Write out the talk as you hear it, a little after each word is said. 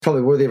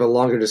probably worthy of a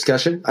longer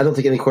discussion. I don't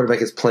think any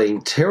quarterback is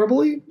playing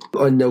terribly,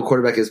 or no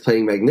quarterback is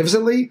playing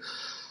magnificently.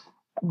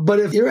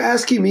 But if you're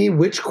asking me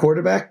which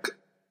quarterback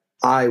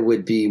I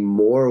would be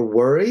more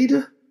worried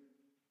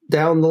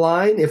down the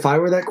line if I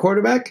were that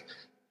quarterback,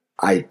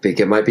 I think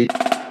it might be.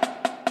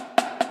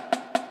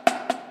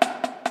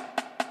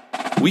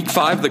 Week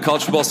 5 of the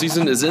college football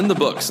season is in the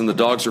books, and the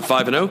Dogs are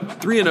 5-0,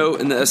 3-0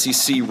 in the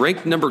SEC,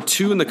 ranked number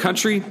 2 in the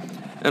country,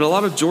 and a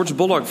lot of Georgia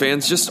Bulldog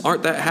fans just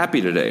aren't that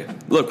happy today.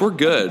 Look, we're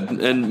good,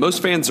 and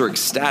most fans are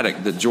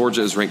ecstatic that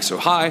Georgia is ranked so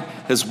high,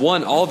 has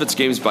won all of its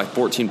games by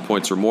 14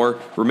 points or more,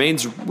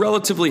 remains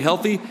relatively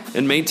healthy,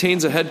 and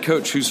maintains a head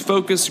coach whose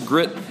focus,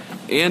 grit,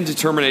 and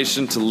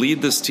determination to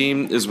lead this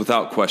team is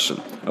without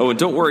question. Oh, and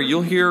don't worry,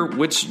 you'll hear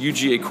which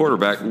UGA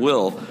quarterback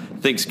Will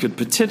thinks could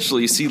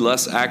potentially see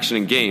less action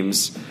in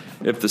games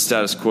if the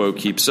status quo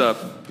keeps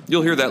up.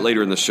 You'll hear that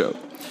later in the show.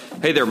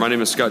 Hey there, my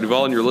name is Scott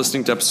Duvall, and you're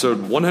listening to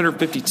episode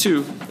 152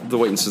 of the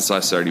Wait and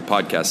Slice Saturday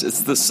podcast.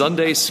 It's the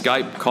Sunday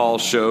Skype call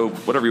show,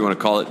 whatever you want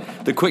to call it,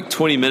 the quick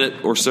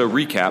 20-minute or so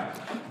recap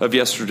of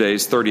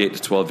yesterday's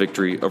 38-12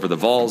 victory over the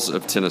Vols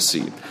of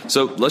Tennessee.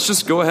 So let's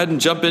just go ahead and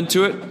jump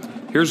into it.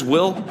 Here's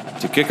Will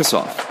to kick us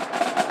off.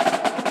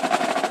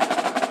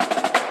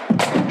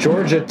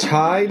 Georgia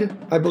tied,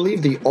 I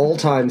believe, the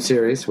all-time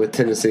series with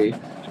Tennessee.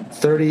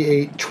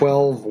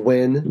 38-12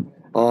 win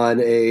on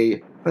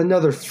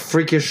another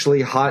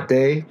freakishly hot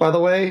day, by the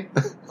way.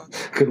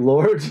 Good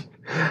Lord.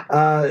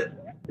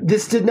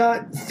 This did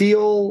not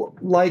feel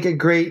like a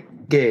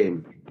great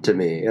game to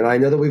me. And I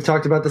know that we've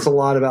talked about this a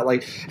lot about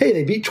like, hey,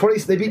 they beat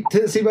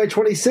Tennessee by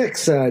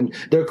 26 and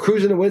they're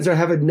cruising to wins. They're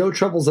having no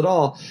troubles at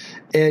all.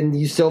 And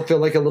you still feel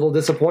like a little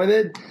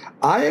disappointed.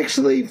 I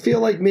actually feel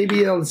like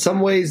maybe in some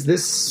ways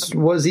this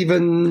was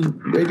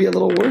even maybe a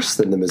little worse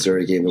than the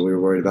Missouri game that we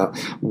were worried about.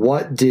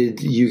 What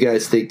did you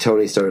guys think?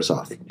 Tony, start us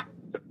off.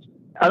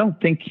 I don't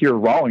think you're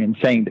wrong in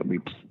saying that we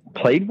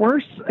played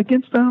worse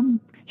against them.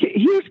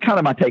 Here's kind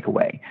of my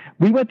takeaway.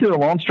 We went through a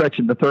long stretch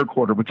in the third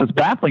quarter, which was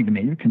baffling to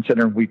me,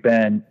 considering we've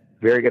been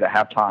very good at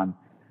halftime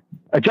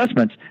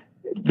adjustments,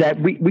 that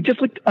we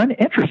just looked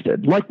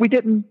uninterested. We weren't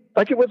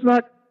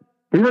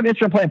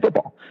interested in playing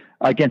football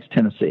against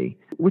Tennessee,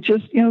 which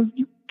is,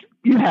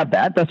 you have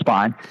that. That's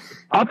fine.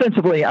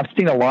 Offensively, I've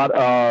seen a lot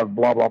of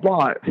blah, blah,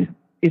 blah.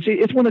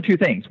 It's one of two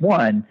things.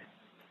 One,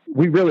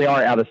 we really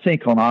are out of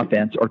sync on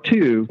offense. Or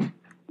two,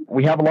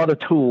 we have a lot of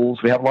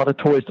tools. We have a lot of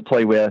toys to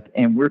play with,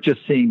 and we're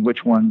just seeing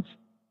which ones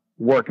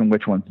work and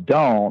which ones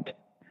don't.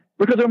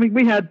 Because,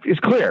 it's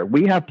clear.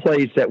 We have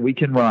plays that we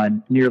can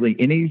run nearly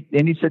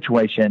any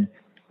situation,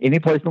 any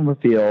place on the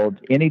field,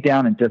 any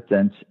down and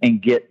distance, and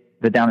get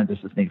the down and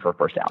distance need for a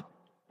first down.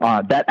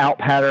 That out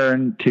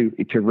pattern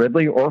to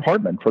Ridley or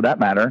Hardman, for that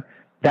matter,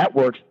 that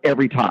works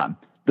every time.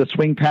 The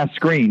swing pass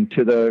screen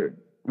to the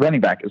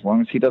running back, as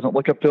long as he doesn't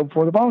look upfield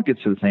before the ball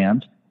gets to his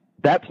hands,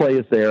 that play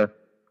is there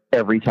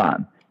every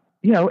time.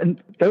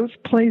 And those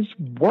plays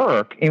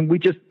work, and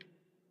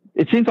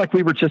it seems like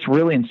we were just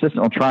really insistent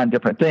on trying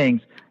different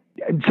things.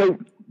 And so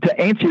to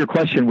answer your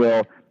question,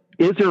 Will,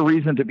 is there a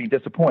reason to be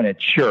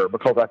disappointed? Sure,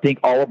 because I think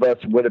all of us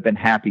would have been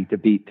happy to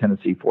beat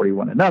Tennessee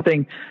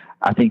 41-0.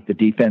 I think the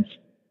defense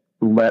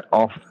let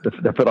off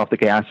the foot off the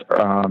gas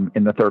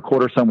in the third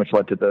quarter, so much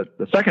led to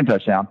the second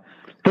touchdown.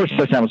 First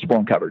touchdown was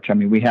blown coverage.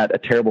 We had a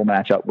terrible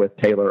matchup with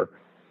Taylor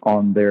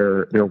on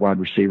their wide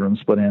receiver and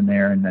split in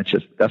there, and that's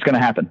going to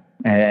happen.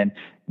 And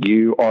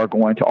you are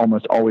going to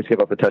almost always give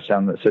up a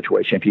touchdown in that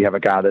situation if you have a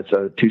guy that's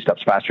 2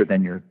 steps faster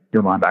than your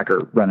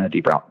linebacker running a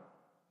deep route.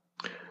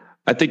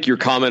 I think your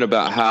comment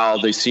about how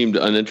they seemed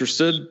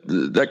uninterested,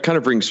 that kind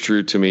of rings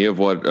true to me of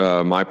what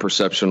my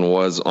perception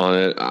was on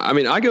it.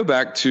 I go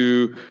back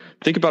to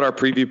think about our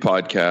preview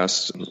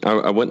podcast.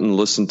 I went and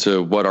listened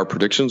to what our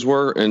predictions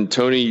were. And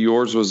Tony,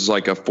 yours was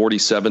like a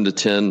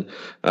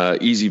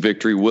 47-10 easy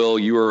victory. Will,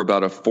 you were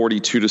about a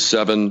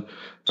 42-7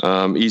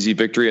 easy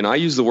victory. And I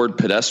used the word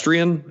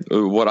pedestrian.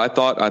 What I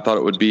thought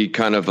it would be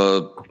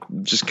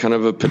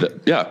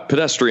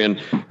pedestrian.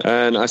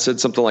 And I said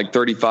something like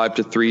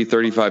 35-3,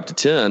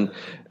 35-10.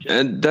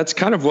 And that's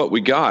kind of what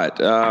we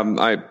got.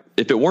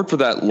 If it weren't for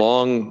that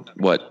long,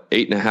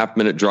 8.5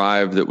 minute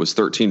drive that was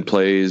 13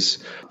 plays,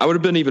 I would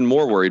have been even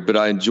more worried. But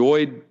I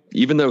enjoyed,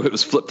 even though it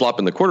was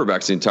flip-flopping the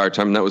quarterbacks the entire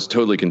time, and that was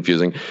totally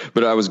confusing.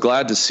 But I was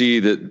glad to see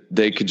that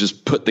they could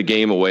just put the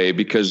game away,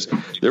 because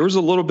there was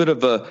a little bit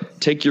of a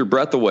take your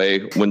breath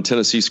away when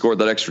Tennessee scored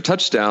that extra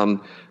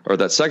touchdown, or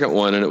that second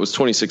one, and it was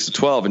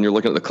 26-12, and you're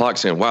looking at the clock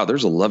saying, wow,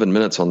 there's 11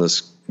 minutes on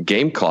this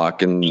game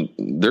clock, and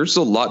there's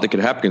a lot that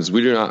could happen because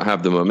we do not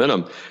have the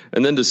momentum.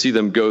 And then to see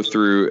them go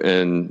through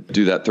and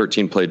do that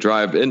 13-play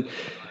drive. And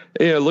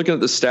looking at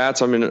the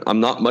stats, I'm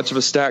not much of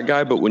a stat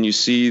guy, but when you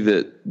see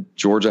that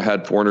Georgia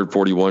had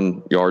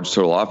 441 yards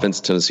total offense,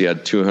 Tennessee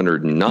had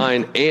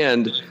 209,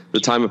 and the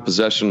time of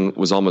possession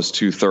was almost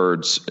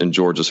 2/3 in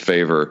Georgia's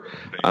favor.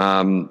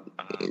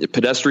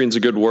 Pedestrian's a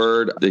good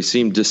word. They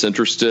seem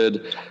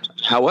disinterested.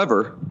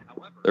 However,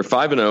 they're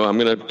 5-0. I'm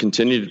going to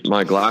continue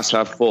my glass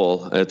half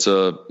full.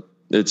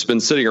 It's been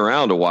sitting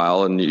around a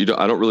while, and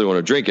I don't really want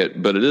to drink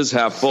it, but it is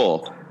half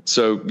full.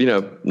 So,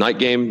 night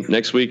game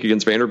next week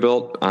against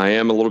Vanderbilt. I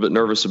am a little bit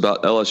nervous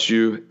about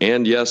LSU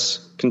and,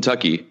 yes,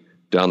 Kentucky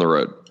down the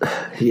road.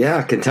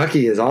 Yeah,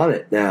 Kentucky is on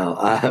it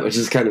now, which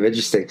is kind of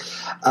interesting.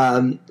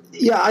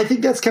 I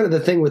think that's kind of the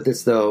thing with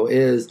this, though,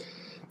 is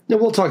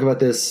we'll talk about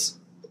this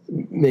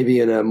maybe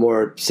in a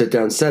more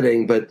sit-down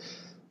setting, but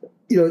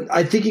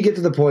I think you get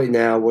to the point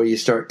now where you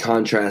start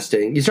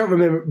contrasting. You start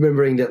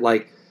remembering that,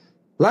 like,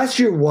 last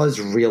year was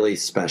really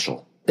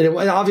special. And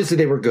obviously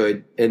they were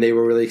good, and they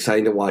were really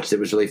exciting to watch. It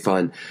was really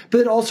fun.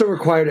 But it also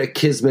required a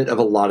kismet of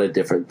a lot of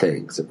different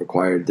things. It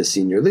required the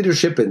senior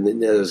leadership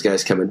and those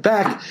guys coming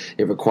back.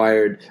 It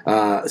required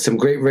some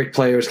great Rick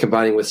players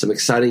combining with some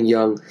exciting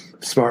young,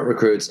 smart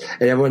recruits,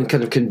 and everyone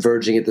kind of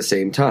converging at the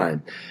same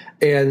time.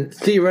 And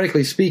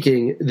theoretically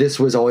speaking, this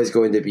was always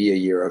going to be a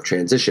year of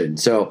transition.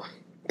 So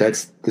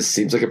this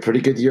seems like a pretty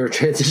good year of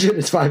transition.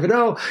 It's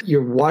 5-0.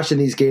 You're watching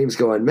these games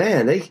going,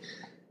 man,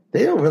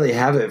 they don't really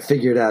have it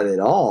figured out at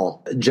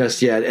all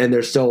just yet, and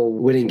they're still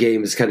winning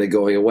games kind of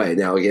going away.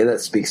 Now, again,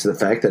 that speaks to the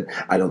fact that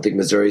I don't think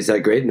Missouri's that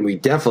great, and we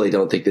definitely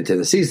don't think that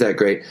Tennessee's that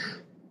great.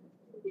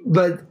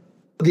 But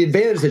the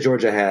advantage that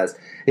Georgia has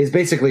is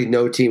basically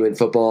no team in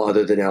football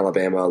other than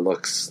Alabama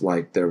looks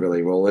like they're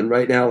really rolling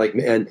right now.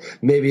 And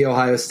maybe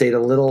Ohio State a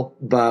little,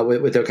 but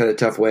with their kind of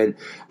tough win.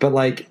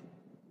 But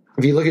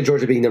if you look at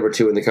Georgia being number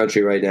 2 in the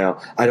country right now,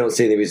 I don't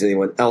see any reason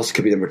anyone else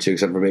could be number 2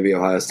 except for maybe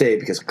Ohio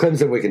State, because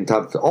Clemson, we can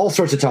talk all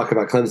sorts of talk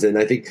about Clemson.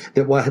 I think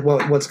that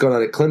what's going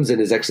on at Clemson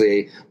is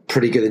actually a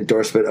pretty good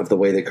endorsement of the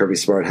way that Kirby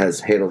Smart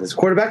has handled his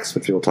quarterbacks,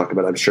 which we will talk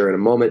about, I'm sure, in a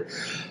moment.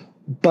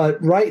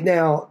 But right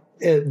now,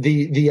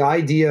 the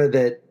idea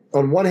that,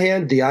 on one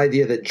hand, the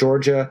idea that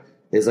Georgia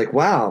is like,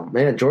 wow,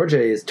 man,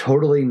 Georgia is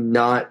totally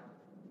not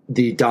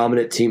the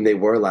dominant team they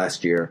were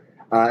last year.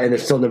 And they're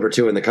still number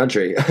 2 in the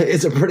country.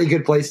 It's a pretty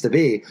good place to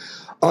be.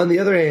 On the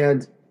other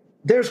hand,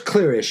 there's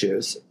clear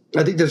issues.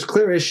 I think there's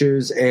clear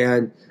issues,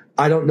 and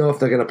I don't know if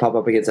they're going to pop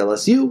up against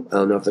LSU. I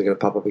don't know if they're going to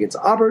pop up against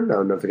Auburn. I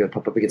don't know if they're going to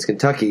pop up against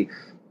Kentucky.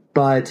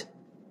 But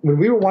when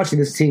we were watching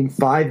this team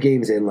 5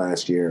 games in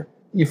last year,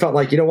 you felt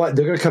like, you know what,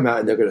 they're going to come out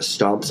and they're going to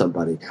stomp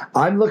somebody.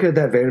 I'm looking at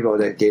that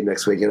Vanderbilt game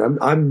next week, and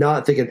I'm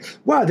not thinking,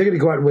 wow, they're going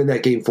to go out and win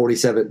that game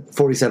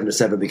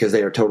 47-7 because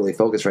they are totally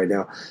focused right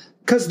now.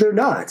 Because they're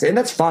not, and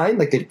that's fine.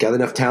 Like, they've got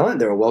enough talent.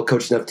 They're a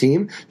well-coached enough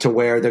team to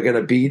where they're going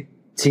to beat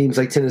teams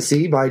like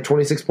Tennessee by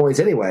 26 points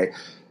anyway.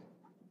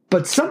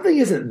 But something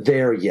isn't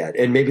there yet,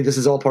 and maybe this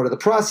is all part of the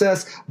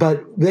process,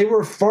 but they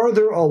were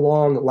farther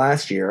along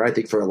last year, I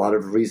think, for a lot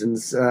of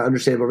reasons,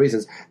 understandable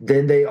reasons,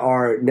 than they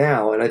are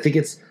now. And I think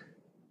it's,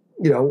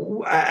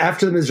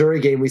 after the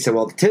Missouri game, we said,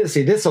 well,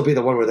 Tennessee, this will be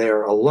the one where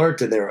they're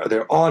alert and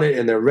they're on it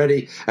and they're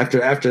ready.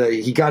 After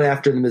he got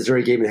after the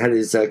Missouri game and had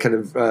his kind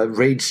of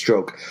rage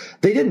stroke,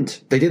 they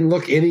didn't. They didn't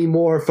look any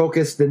more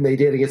focused than they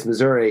did against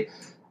Missouri.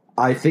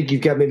 I think you've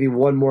got maybe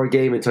one more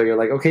game until you're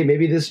like, okay,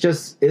 maybe this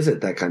just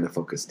isn't that kind of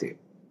focused team.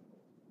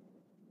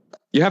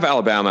 You have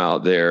Alabama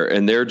out there,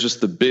 and they're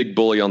just the big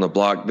bully on the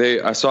block.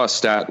 I saw a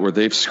stat where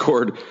they've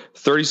scored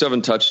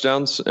 37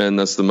 touchdowns, and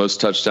that's the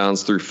most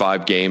touchdowns through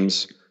 5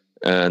 games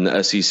in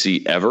the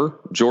SEC ever.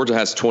 Georgia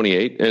has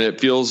 28, and it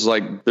feels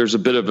like there's a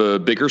bit of a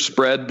bigger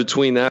spread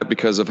between that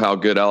because of how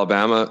good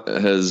Alabama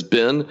has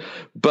been.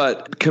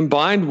 But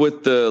combined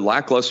with the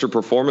lackluster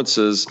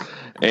performances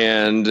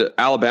and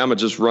Alabama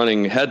just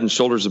running head and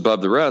shoulders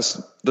above the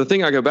rest, the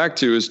thing I go back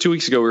to is 2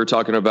 weeks ago we were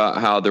talking about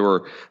how there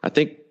were, I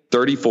think,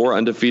 34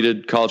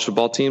 undefeated college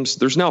football teams.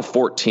 There's now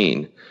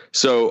 14.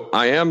 So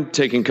I am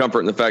taking comfort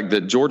in the fact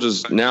that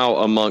Georgia's now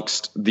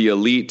amongst the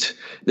elite,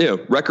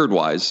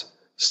 record-wise,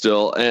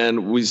 still,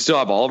 and we still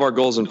have all of our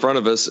goals in front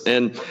of us.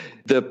 And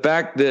the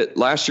fact that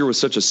last year was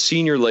such a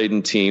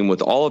senior-laden team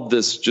with all of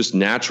this just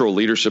natural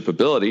leadership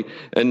ability,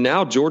 and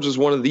now Georgia's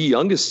one of the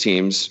youngest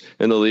teams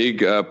in the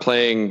league,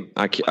 playing,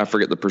 I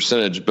forget the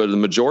percentage, but the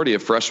majority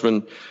of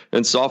freshmen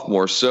and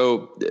sophomores.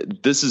 So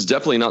this is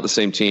definitely not the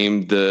same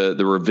team.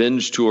 The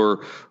revenge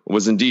tour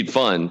was indeed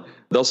fun.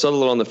 They'll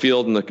settle it on the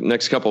field in the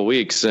next couple of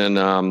weeks. And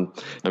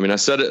I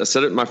said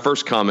it in my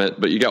first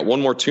comment, but you got one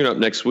more tune-up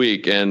next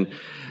week, and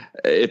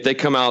if they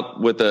come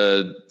out with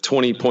a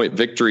 20-point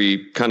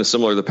victory, kind of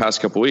similar to the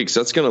past couple of weeks,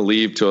 that's going to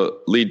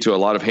lead to a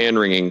lot of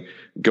hand-wringing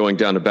going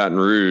down to Baton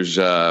Rouge,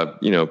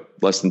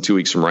 less than 2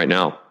 weeks from right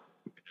now.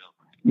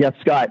 Yeah,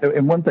 Scott,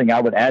 and one thing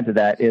I would add to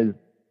that is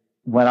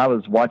when I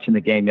was watching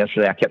the game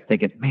yesterday, I kept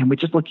thinking, man, we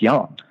just look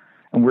young.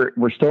 And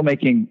we're still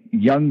making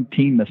young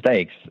team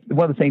mistakes.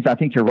 One of the things I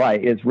think you're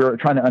right is we're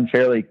trying to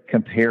unfairly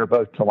compare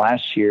both to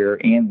last year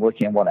and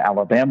looking at what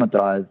Alabama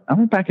does. I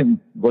went back and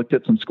looked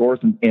at some scores,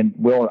 and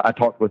Will, I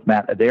talked with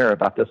Matt Adair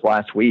about this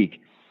last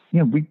week.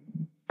 We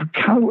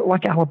kind of look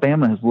like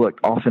Alabama has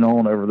looked off and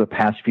on over the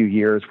past few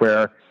years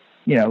where,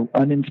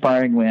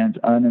 uninspiring wins.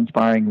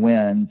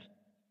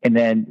 And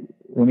then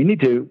when we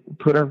need to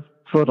put our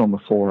foot on the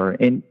floor,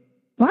 and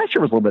last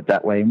year was a little bit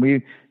that way. And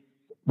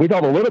we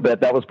thought a little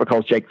bit that was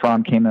because Jake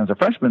Fromm came in as a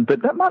freshman,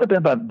 but that might have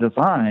been by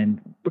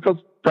design because,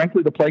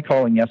 frankly, the play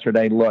calling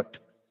yesterday looked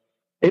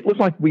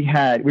like we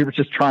were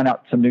just trying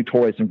out some new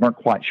toys and weren't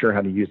quite sure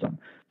how to use them.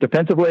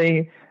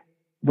 Defensively,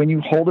 when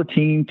you hold a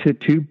team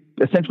to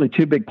essentially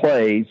three big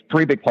plays,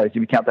 if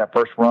you count that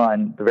first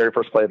run, the very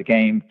first play of the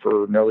game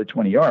for nearly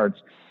 20 yards,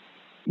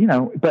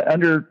 but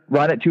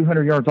right at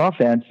 200 yards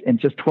offense and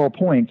just 12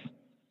 points,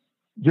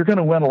 you're going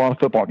to win a lot of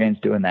football games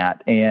doing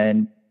that.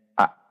 And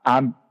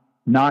I'm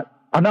not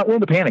willing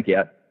to panic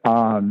yet.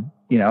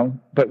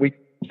 But we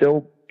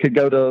still could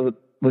go to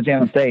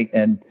Louisiana State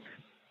and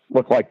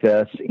look like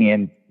this,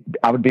 and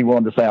I would be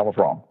willing to say I was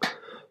wrong.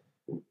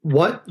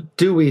 What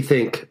do we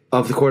think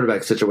of the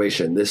quarterback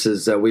situation? This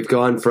is we've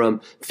gone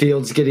from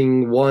Fields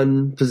getting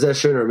one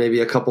possession or maybe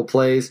a couple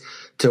plays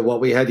to what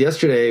we had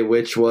yesterday,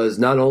 which was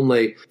not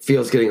only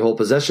Fields getting whole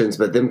possessions,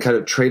 but them kind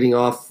of trading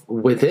off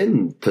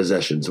within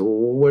possessions.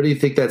 Where do you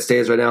think that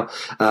stands right now,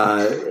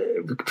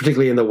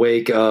 particularly in the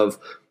wake of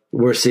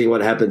we're seeing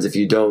what happens if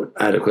you don't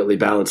adequately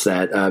balance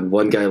that?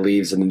 One guy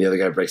leaves and then the other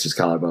guy breaks his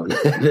collarbone.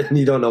 Then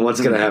you don't know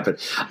what's going to happen.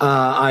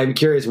 I'm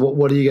curious,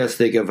 what do you guys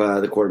think of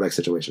the quarterback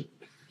situation?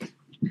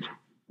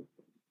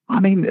 I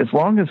mean, as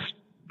long as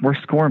we're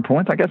scoring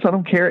points, I guess I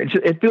don't care.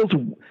 It feels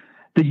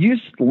the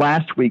use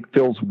last week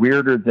feels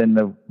weirder than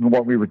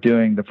what we were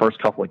doing the first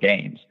couple of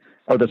games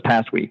or this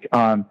past week.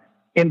 And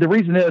the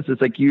reason is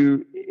like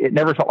it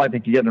never felt like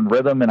they could get in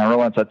rhythm. And I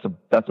realize that's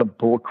a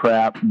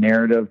bullcrap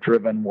narrative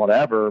driven,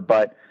 whatever.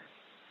 But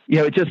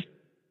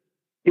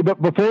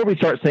but before we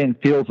start saying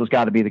Fields has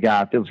got to be the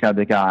guy,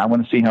 I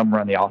want to see him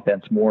run the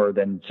offense more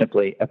than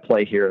simply a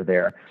play here or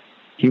there.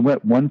 He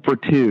went 1 for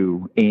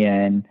 2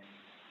 and,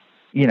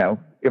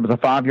 it was a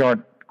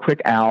 5-yard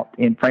quick out.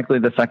 And frankly,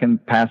 the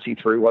second pass he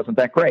threw wasn't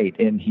that great.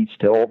 And he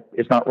still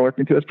is not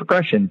working to his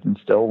progressions and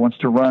still wants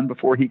to run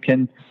before he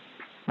does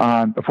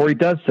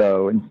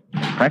so. And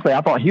frankly,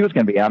 I thought he was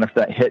going to be out if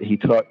that hit he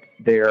took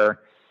there,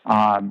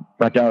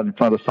 right down in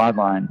front of the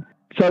sideline.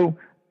 So,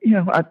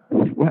 I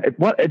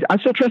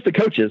still trust the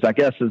coaches, I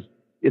guess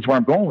is where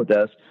I'm going with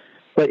this,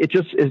 but it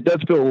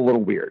does feel a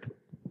little weird.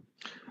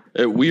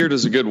 Weird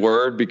is a good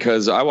word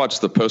because I watched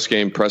the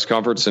post-game press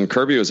conference and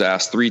Kirby was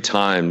asked 3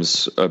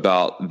 times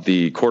about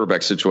the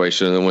quarterback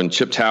situation. And when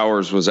Chip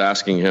Towers was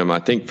asking him, I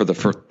think for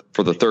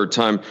the third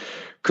time,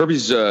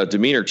 Kirby's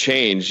demeanor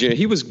changed.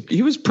 He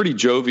was pretty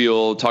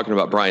jovial, talking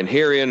about Brian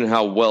Herrien and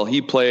how well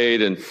he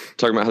played and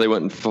talking about how they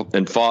went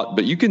and fought.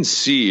 But you can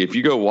see if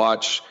you go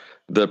watch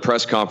the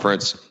press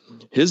conference,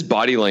 his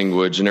body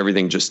language and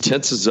everything just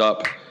tenses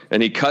up.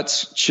 And he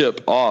cuts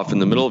Chip off in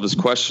the middle of his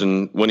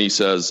question when he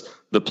says,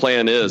 the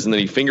plan is, and then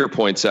he finger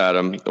points at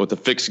him with a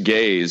fixed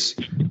gaze,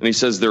 and he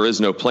says, there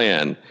is no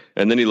plan.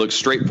 And then he looks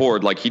straight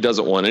forward like he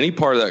doesn't want any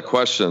part of that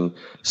question.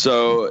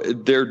 So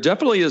there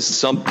definitely is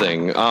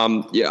something.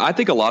 I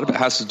think a lot of it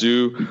has to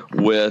do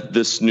with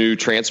this new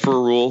transfer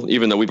rule,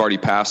 even though we've already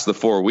passed the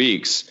 4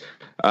 weeks,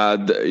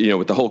 with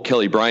the whole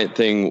Kelly Bryant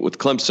thing with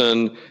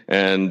Clemson,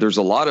 and there's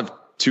a lot of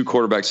 2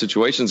 quarterback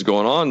situations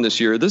going on this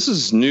year. This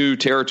is new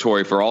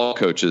territory for all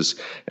coaches.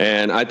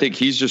 And I think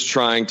he's just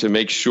trying to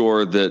make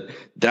sure that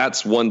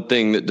that's one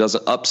thing that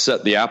doesn't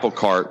upset the apple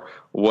cart,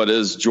 what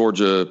is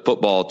Georgia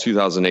football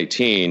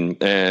 2018.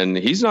 And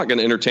he's not going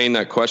to entertain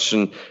that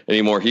question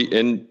anymore.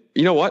 And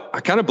you know what? I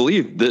kind of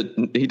believe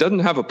that he doesn't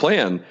have a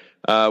plan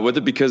with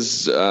it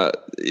because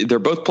they're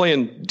both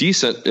playing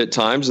decent at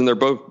times and they're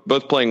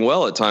both playing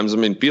well at times. I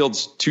mean,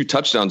 Fields 2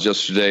 touchdowns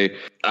yesterday.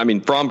 I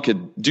mean, Fromm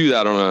could do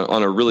that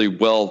on a really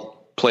well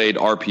played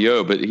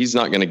RPO, but he's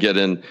not going to get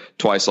in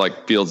twice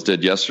like Fields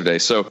did yesterday.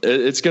 So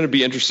it's going to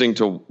be interesting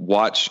to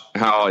watch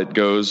how it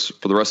goes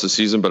for the rest of the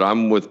season. But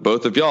I'm with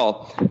both of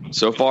y'all.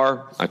 So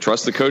far, I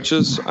trust the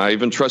coaches. I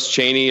even trust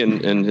Chaney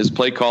and his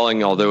play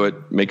calling, although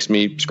it makes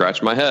me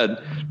scratch my head.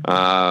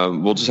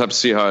 We'll just have to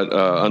see how it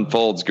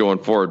unfolds going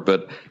forward.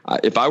 But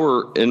if I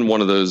were in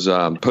one of those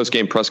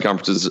post-game press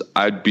conferences,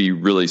 I'd be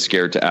really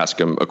scared to ask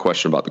him a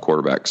question about the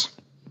quarterbacks.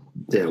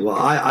 Yeah, well,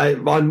 I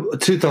on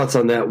 2 thoughts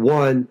on that.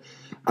 One,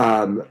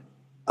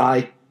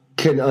 I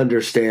can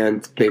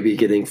understand maybe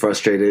getting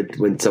frustrated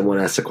when someone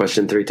asks a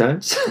question 3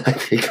 times.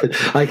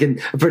 I can,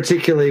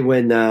 particularly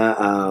when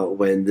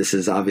this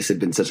has obviously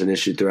been such an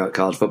issue throughout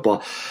college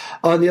football.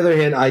 On the other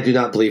hand, I do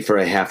not believe for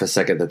a half a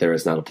second that there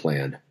is not a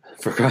plan.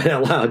 For crying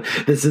out loud,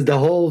 this is the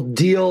whole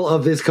deal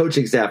of this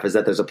coaching staff is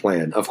that there's a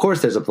plan. Of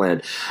course there's a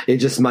plan. It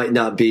just might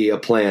not be a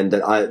plan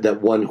that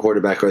one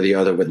quarterback or the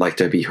other would like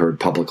to be heard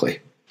publicly.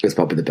 It's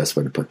probably the best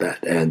way to put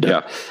that. And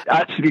I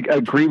actually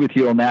agree with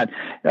you on that.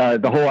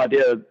 The whole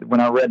idea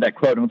when I read that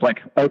quote, I was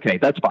like, okay,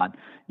 that's fine.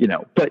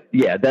 But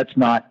yeah, that's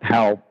not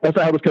how this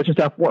coaching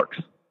staff works.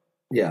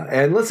 Yeah.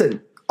 And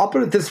listen, I'll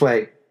put it this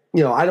way.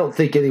 I don't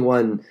think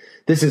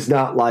this is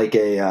not like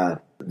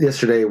a,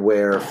 yesterday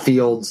where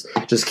Fields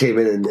just came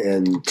in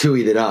and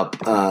two-eyed it up,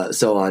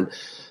 so on.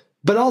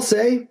 But I'll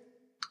say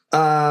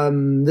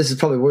this is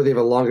probably worthy of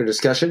a longer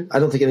discussion. I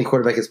don't think any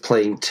quarterback is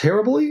playing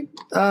terribly,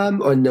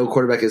 or no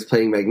quarterback is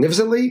playing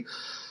magnificently.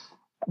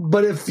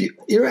 But if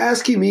you're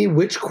asking me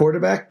which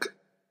quarterback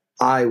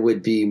I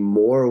would be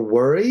more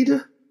worried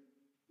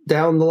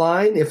down the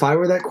line if I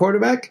were that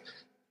quarterback,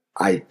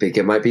 I think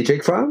it might be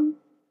Jake Fromm.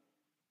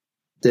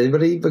 Did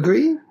anybody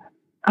agree?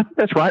 I think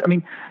that's right. I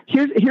mean,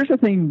 here's the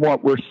thing.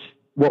 What we're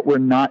what we're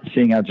not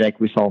seeing out of Jake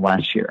we saw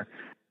last year.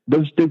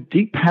 Those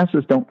deep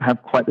passes don't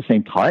have quite the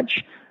same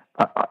touch.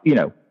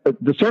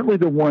 Certainly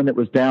the one that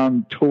was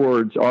down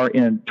towards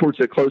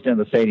the closed end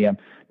of the stadium,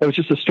 it was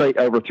just a straight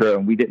overthrow,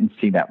 and we didn't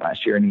see that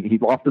last year. And he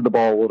lofted the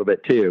ball a little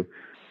bit too.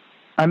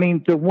 I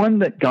mean, the one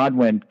that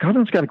Godwin's got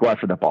to go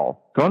after that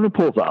ball. Godwin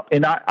pulls up,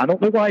 and I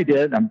don't know why he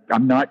did.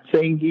 I'm not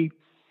saying he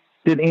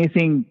did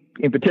anything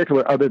in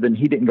particular other than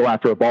he didn't go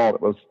after a ball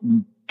that was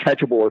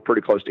catchable or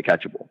pretty close to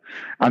catchable.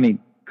 I mean,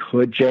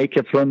 could Jake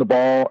have thrown the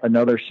ball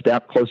another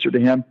step closer to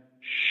him?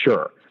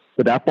 Sure.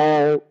 But that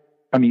ball,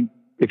 I mean,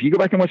 if you go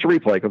back and watch the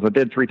replay, because I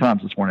did 3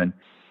 times this morning,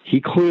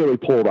 he clearly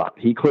pulled up.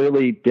 He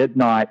clearly did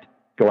not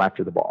go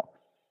after the ball.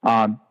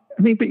 But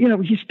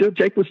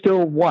Jake was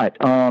still what?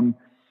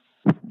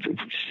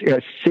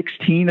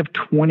 16 of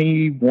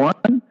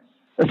 21.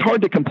 It's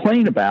hard to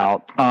complain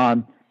about.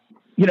 But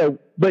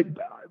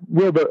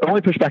Will, the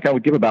only pushback I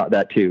would give about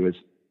that too is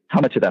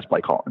how much of that's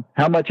play calling.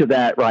 How much of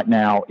that right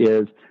now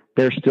is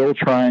they're still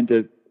trying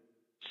to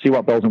see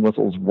what bells and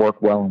whistles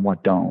work well and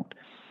what don't.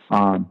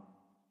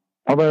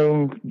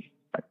 Although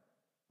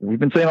we've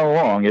been saying all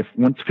along, if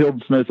once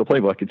Fields knows the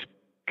playbook, it's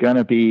going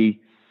to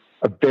be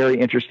a very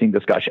interesting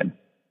discussion.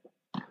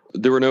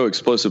 There were no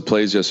explosive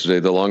plays yesterday.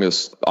 The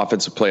longest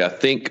offensive play, I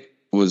think,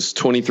 was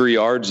 23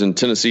 yards, and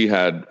Tennessee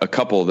had a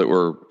couple that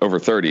were over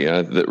 30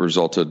 that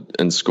resulted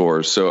in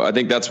scores. So I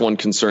think that's one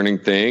concerning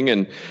thing.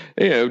 And,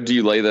 do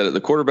you lay that at the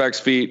quarterback's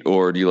feet,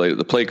 or do you lay it at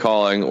the play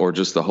calling, or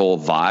just the whole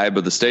vibe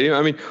of the stadium?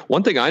 I mean,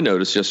 one thing I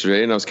noticed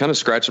yesterday, and I was kind of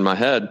scratching my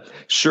head,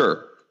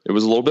 sure, it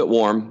was a little bit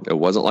warm. It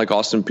wasn't like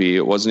Austin Peay.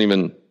 It wasn't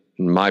even,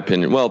 in my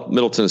opinion, well,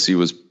 Middle Tennessee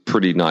was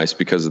pretty nice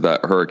because of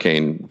that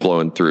hurricane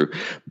blowing through.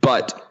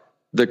 But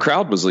the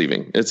crowd was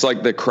leaving. It's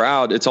like the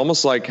crowd, it's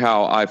almost like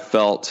how I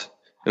felt,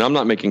 and I'm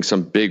not making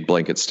some big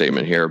blanket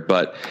statement here,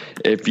 but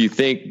if you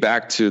think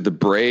back to the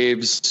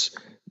Braves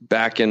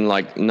back in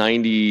like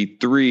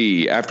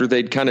 93, after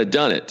they'd kind of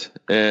done it,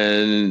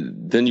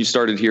 and then you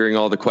started hearing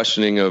all the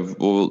questioning of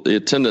the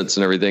attendance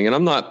and everything. And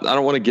I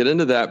don't want to get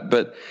into that,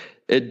 but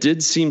it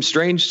did seem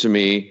strange to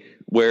me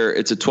where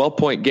it's a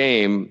 12-point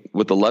game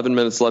with 11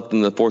 minutes left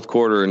in the fourth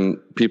quarter, and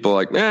people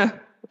are like,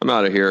 I'm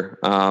out of here.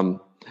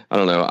 I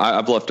don't know.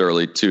 I've left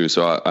early too,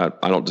 so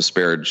I don't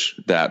disparage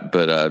that,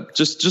 but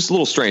just a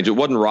little strange. It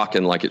wasn't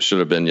rocking like it should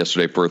have been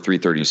yesterday for a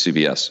 3:30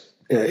 CBS.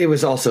 Yeah, it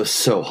was also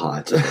so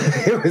hot.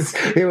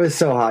 It was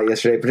so hot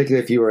yesterday,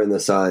 particularly if you were in the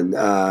sun.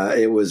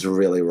 It was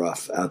really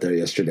rough out there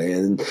yesterday,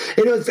 and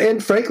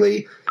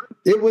frankly,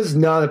 it was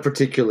not a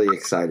particularly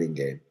exciting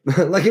game.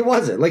 Like it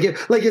wasn't.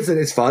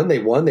 It's fun. They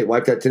won. They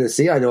wiped out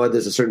Tennessee. I know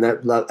there's a certain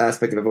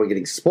aspect of everyone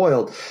getting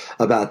spoiled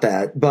about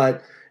that,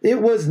 but it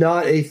was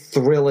not a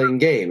thrilling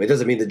game. It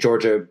doesn't mean that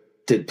Georgia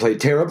did play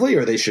terribly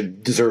or they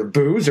should deserve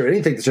boos or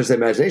anything that's just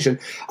imagination.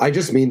 I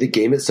just mean the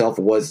game itself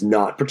was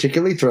not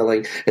particularly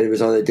thrilling, and it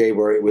was on a day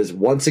where it was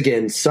once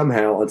again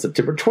somehow on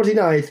September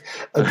 29th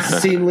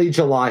obscenely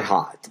July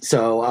hot.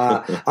 So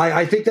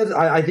I think that's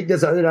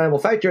an undeniable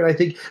factor, and I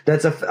think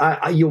that's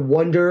you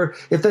wonder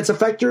if that's a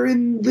factor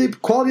in the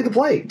quality of the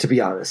play. To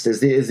be honest, is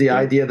the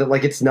idea that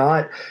like it's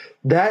not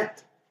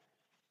that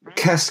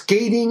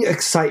cascading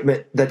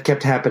excitement that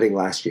kept happening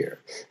last year.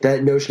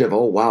 That notion of,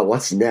 oh, wow,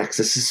 what's next?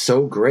 This is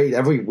so great.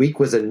 Every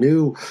week was a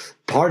new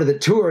part of the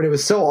tour, and it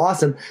was so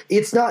awesome.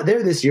 It's not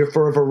there this year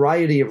for a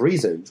variety of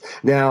reasons.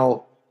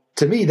 Now,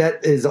 to me,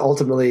 that is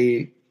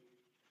ultimately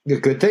a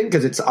good thing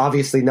because it's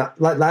obviously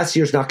not – last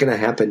year's not going to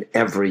happen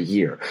every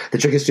year. The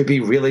trick is to be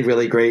really,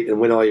 really great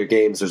and win all your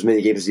games, or as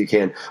many games as you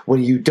can,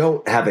 when you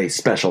don't have a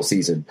special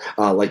season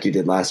like you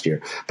did last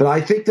year. But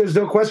I think there's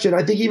no question.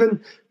 I think even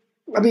 –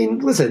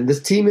 listen,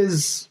 this team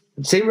is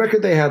same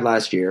record they had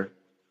last year,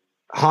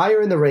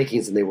 higher in the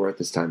rankings than they were at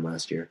this time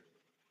last year.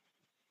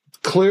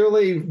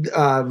 Clearly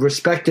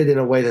respected in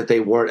a way that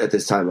they weren't at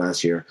this time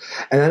last year.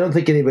 And I don't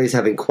think anybody's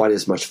having quite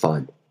as much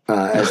fun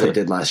as they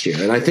did last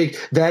year. And I think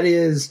that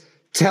is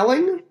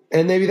telling,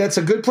 and maybe that's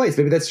a good place.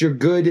 Maybe that's your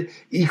good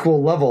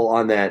equal level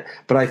on that.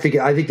 But I think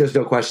there's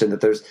no question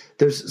that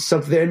there's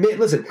something there. And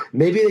listen,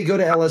 maybe they go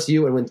to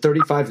LSU and win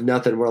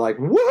 35-0. We're like,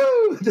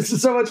 woohoo! This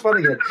is so much fun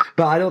again.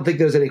 But I don't think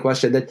there's any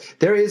question that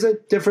there is a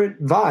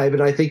different vibe.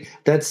 And I think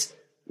this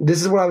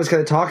is what I was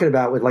kind of talking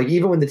about with, like,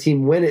 even when the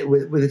team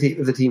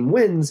if the team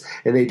wins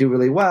and they do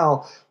really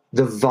well,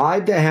 the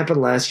vibe that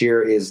happened last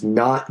year is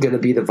not going to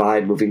be the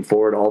vibe moving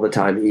forward all the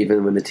time,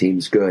 even when the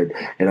team's good.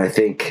 And I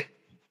think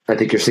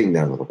you're seeing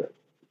that a little bit.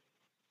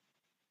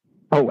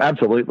 Oh,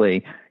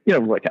 absolutely.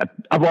 Like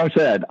I've always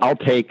said, I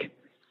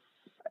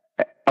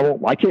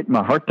won't like it.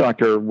 My heart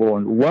doctor will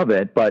love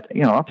it, but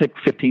I'll take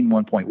 15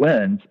 1-point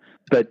wins.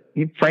 But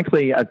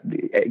frankly,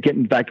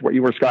 getting back to what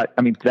you were, Scott,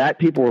 that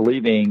people were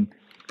leaving,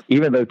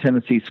 even though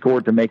Tennessee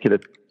scored to make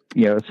it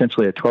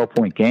essentially a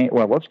 12-point game.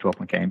 Well, it was a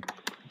 12-point game.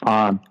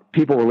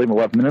 People were leaving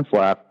 11 minutes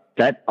left.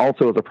 That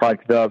also is a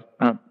product of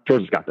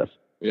Georgia's got this.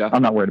 Yeah,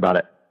 I'm not worried about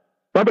it.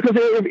 But because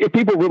if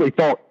people really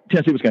thought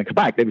Tennessee was going to come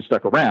back, they would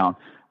stuck around.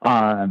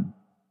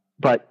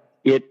 But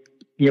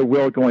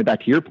Will, going back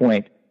to your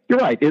point, you're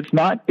right. It's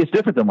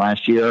different than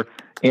last year.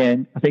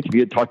 And I think if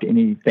you had talked to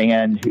any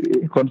fan,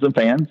 Clemson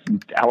fans,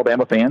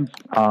 Alabama fans,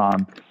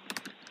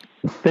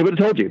 they would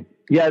have told you,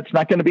 yeah, it's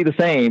not going to be the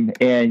same,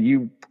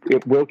 and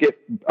it will get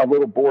a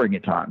little boring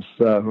at times.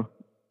 So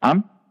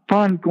I'm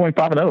fine going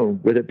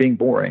 5-0 with it being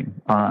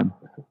boring.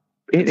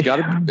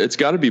 It's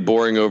got to be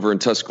boring over in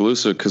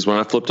Tuscaloosa, because when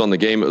I flipped on the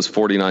game, it was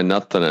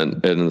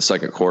 49-0 in the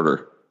second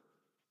quarter.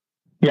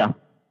 Yeah.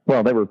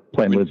 Well, they were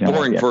playing Louisiana.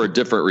 Boring for a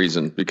different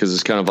reason, because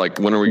it's kind of like,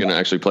 when are we going to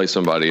actually play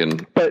somebody?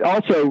 But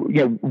also,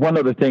 one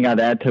other thing I'd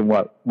add to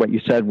what you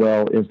said,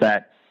 Will, is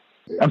that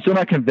I'm still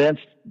not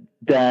convinced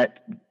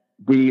that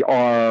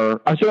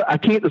I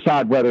can't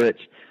decide whether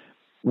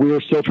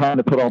we're still trying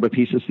to put all the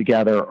pieces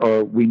together,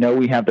 or we know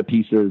we have the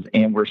pieces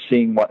and we're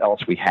seeing what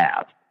else we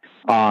have.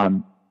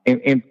 And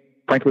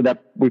frankly,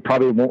 that we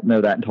probably won't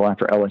know that until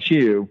after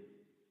LSU,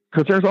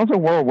 because there's also a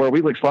world where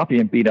we look sloppy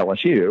and beat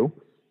LSU.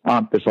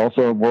 There's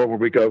also a world where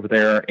we go over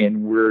there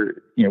and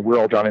we're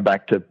all driving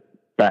back to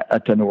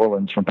New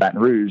Orleans from Baton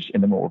Rouge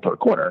in the middle of the third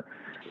quarter.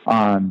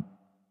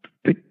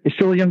 But it's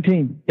still a young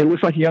team. It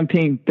looks like a young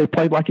team. They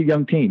played like a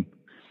young team.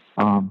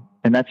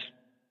 And that's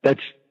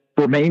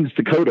remains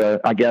Dakota,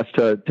 I guess,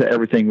 to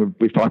everything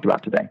we've talked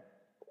about today.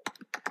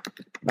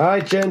 All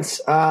right,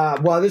 gents.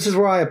 Well, this is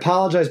where I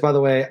apologize, by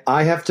the way.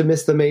 I have to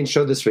miss the main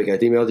show this week. I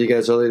emailed you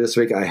guys earlier this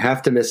week. I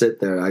have to miss it.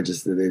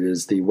 It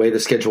is the way the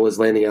schedule is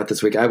landing out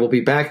this week. I will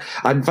be back.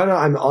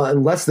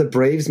 Unless the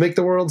Braves make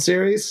the World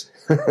Series,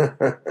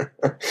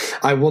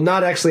 I will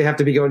not actually have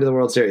to be going to the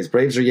World Series,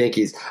 Braves or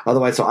Yankees.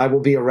 Otherwise, so I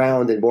will be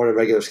around and more on a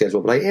regular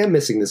schedule. But I am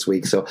missing this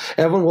week, so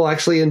everyone will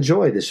actually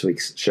enjoy this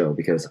week's show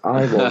because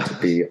I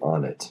won't be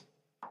on it.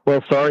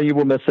 Well, sorry you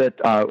will miss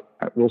it.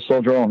 We'll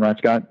soldier on, right,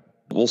 Scott?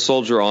 We'll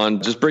soldier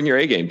on. Just bring your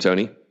A game,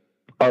 Tony.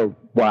 Oh,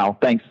 wow.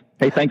 Thanks.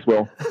 Hey, thanks,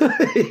 Will.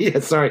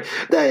 Yeah, sorry.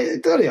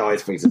 Tony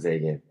always brings his A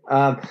game.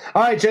 All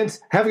right, gents.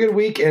 Have a good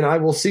week, and I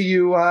will see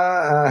you.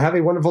 Have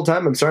a wonderful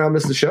time. I'm sorry I'll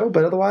miss the show,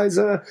 but otherwise,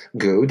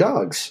 go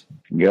Dogs.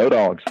 Go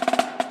Dogs.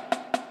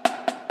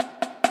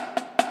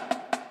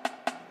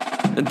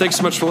 And thanks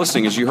so much for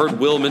listening. As you heard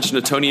Will mention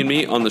to Tony and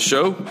me on the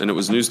show, and it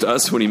was news to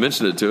us when he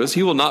mentioned it to us,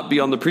 he will not be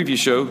on the preview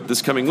show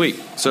this coming week.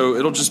 So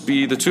it'll just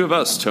be the two of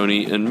us,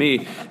 Tony and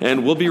me,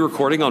 and we'll be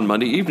recording on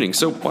Monday evening.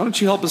 So why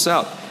don't you help us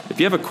out? If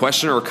you have a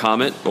question or a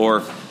comment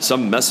or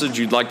some message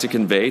you'd like to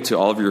convey to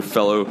all of your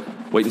fellow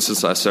Waiting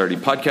Since Last Saturday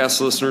podcast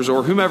listeners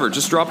or whomever,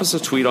 just drop us a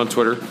tweet on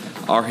Twitter.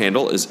 Our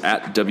handle is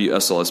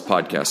 @WSLS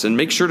Podcast. And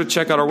make sure to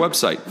check out our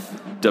website,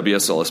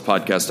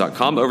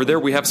 WSLSpodcast.com. Over there,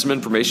 we have some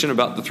information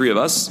about the three of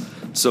us,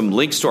 some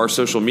links to our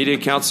social media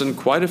accounts, and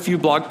quite a few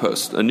blog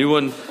posts. A new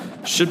one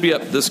should be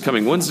up this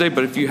coming Wednesday,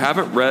 but if you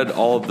haven't read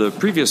all of the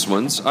previous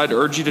ones, I'd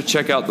urge you to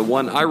check out the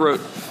one I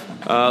wrote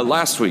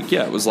last week.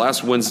 Yeah, it was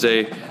last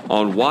Wednesday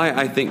on why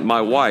I think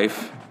my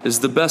wife is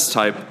the best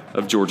type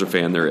of Georgia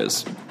fan there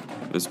is.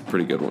 It's a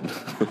pretty good one.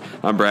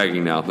 I'm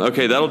bragging now.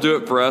 Okay, that'll do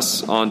it for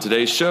us on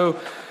today's show.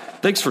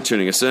 Thanks for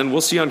tuning us in.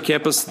 We'll see you on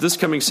campus this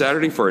coming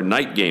Saturday for a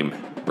night game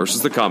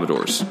versus the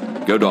Commodores.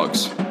 Go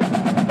Dogs.